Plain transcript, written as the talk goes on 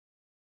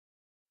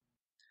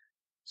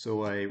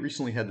So I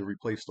recently had to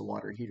replace the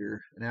water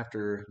heater, and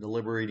after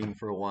deliberating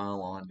for a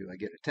while on do I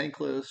get a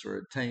tankless or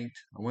a tanked,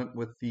 I went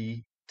with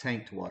the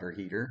tanked water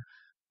heater.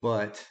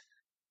 But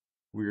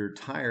we're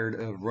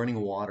tired of running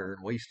water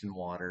and wasting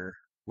water,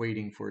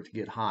 waiting for it to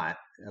get hot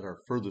at our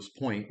furthest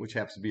point, which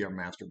happens to be our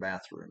master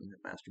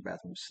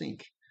bathroom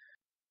sink.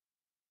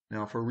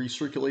 Now, for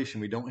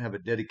recirculation, we don't have a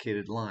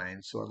dedicated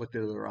line, so I looked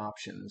at other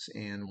options,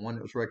 and one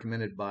that was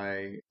recommended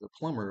by the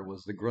plumber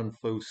was the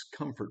Grundfos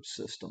Comfort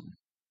System.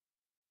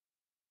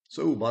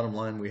 So, bottom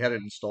line, we had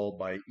it installed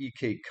by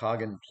EK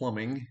Coggin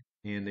Plumbing,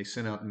 and they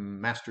sent out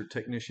master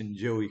technician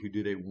Joey, who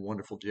did a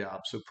wonderful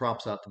job. So,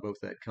 props out to both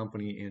that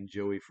company and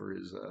Joey for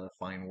his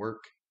fine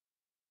work.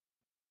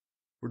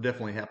 We're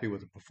definitely happy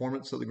with the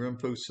performance of the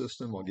Grundfos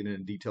system. I'll get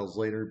into details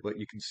later, but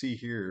you can see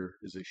here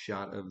is a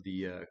shot of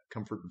the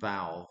comfort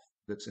valve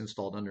that's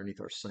installed underneath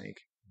our sink.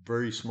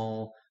 Very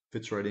small,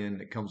 fits right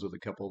in. It comes with a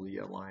couple of the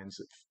lines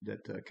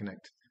that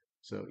connect,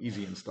 so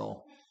easy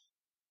install.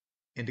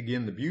 And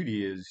again, the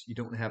beauty is you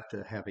don't have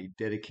to have a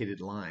dedicated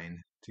line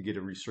to get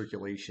a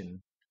recirculation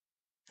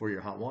for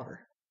your hot water.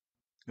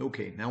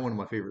 Okay, now one of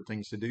my favorite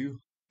things to do,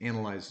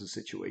 analyze the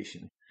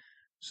situation.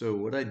 So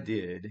what I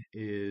did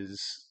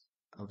is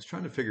I was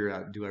trying to figure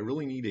out, do I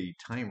really need a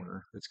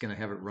timer that's going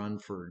to have it run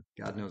for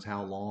God knows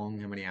how long,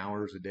 how many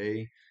hours a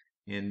day?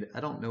 And I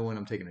don't know when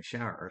I'm taking a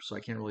shower, so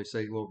I can't really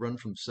say, well, run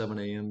from 7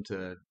 a.m.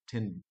 to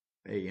 10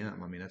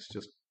 a.m. I mean, that's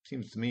just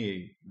seems to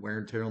me wear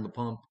and tear on the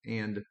pump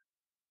and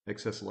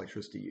excess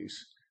electricity use.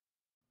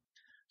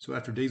 So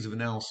after days of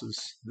analysis,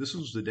 this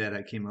was the data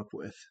I came up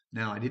with.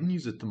 Now, I didn't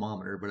use a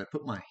thermometer, but I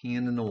put my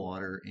hand in the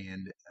water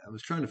and I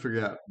was trying to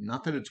figure out,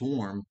 not that it's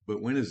warm,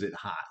 but when is it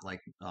hot? Like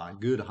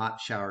good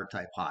hot shower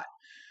type hot.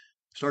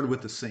 Started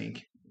with the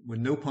sink. With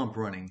no pump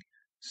running,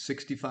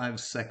 65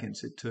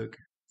 seconds it took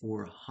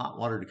for hot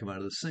water to come out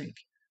of the sink.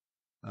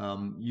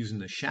 Using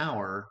the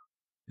shower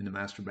in the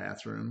master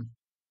bathroom,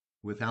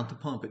 without the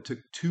pump, it took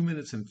 2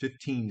 minutes and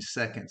 15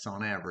 seconds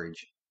on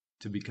average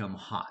to become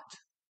hot.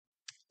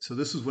 So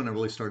this is when I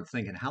really started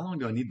thinking, how long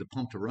do I need the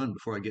pump to run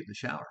before I get in the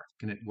shower?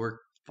 Can it work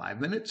 5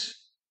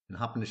 minutes and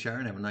hop in the shower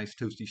and have a nice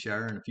toasty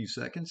shower in a few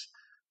seconds?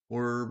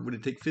 Or would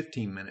it take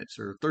 15 minutes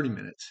or 30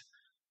 minutes?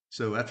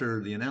 So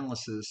after the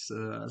analysis,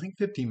 I think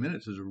 15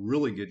 minutes is a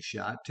really good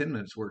shot. 10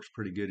 minutes works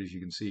pretty good, as you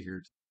can see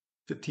here.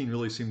 15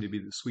 really seemed to be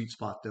the sweet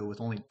spot, though,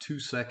 with only 2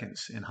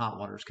 seconds and hot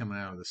water's coming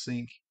out of the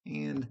sink,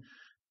 and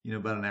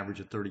about an average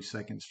of 30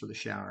 seconds for the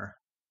shower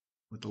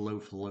with the low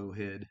flow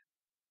head.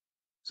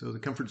 So the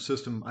comfort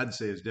system, I'd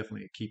say, is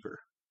definitely a keeper.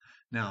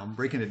 Now I'm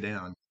breaking it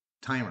down.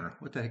 Timer.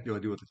 What the heck do I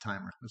do with the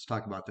timer? Let's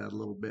talk about that a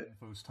little bit.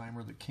 Grundfos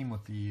timer that came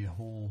with the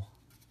whole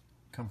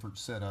comfort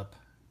setup,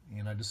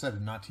 and I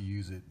decided not to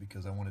use it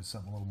because I wanted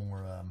something a little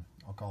more,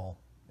 I'll call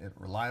it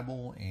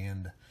reliable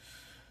and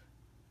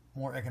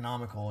more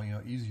economical,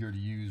 easier to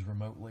use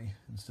remotely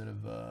instead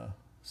of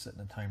setting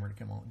a timer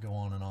to go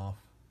on and off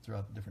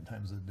throughout the different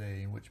times of the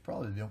day, which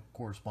probably don't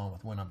correspond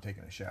with when I'm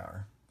taking a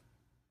shower.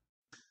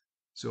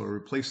 So I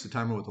replaced the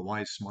timer with a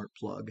Wise Smart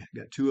plug.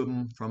 Got 2 of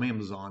them from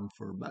Amazon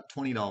for about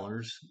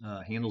 $20.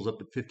 Handles up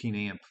to 15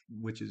 amp,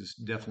 which is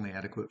definitely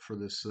adequate for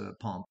this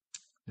pump.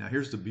 Now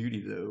here's the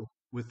beauty though.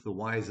 With the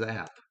Wise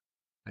app,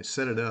 I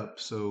set it up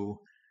so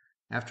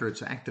after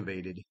it's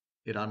activated,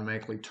 it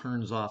automatically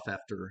turns off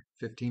after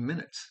 15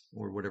 minutes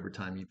or whatever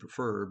time you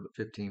prefer, but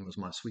 15 was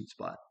my sweet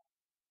spot.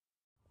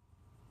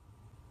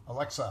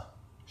 Alexa,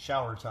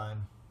 shower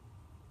time.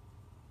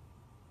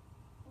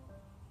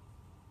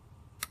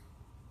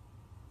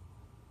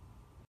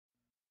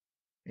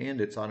 And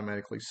it's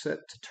automatically set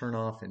to turn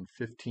off in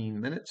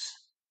 15 minutes.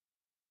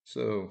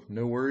 So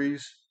no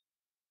worries,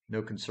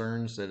 no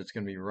concerns that it's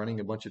going to be running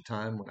a bunch of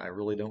time when I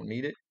really don't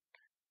need it,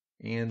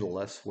 and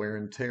less wear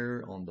and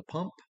tear on the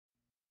pump,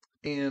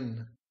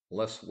 and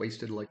less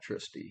wasted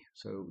electricity.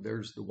 So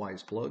there's the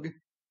Wise plug,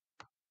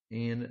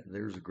 and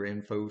there's a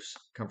Grundfos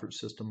Comfort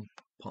System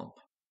pump.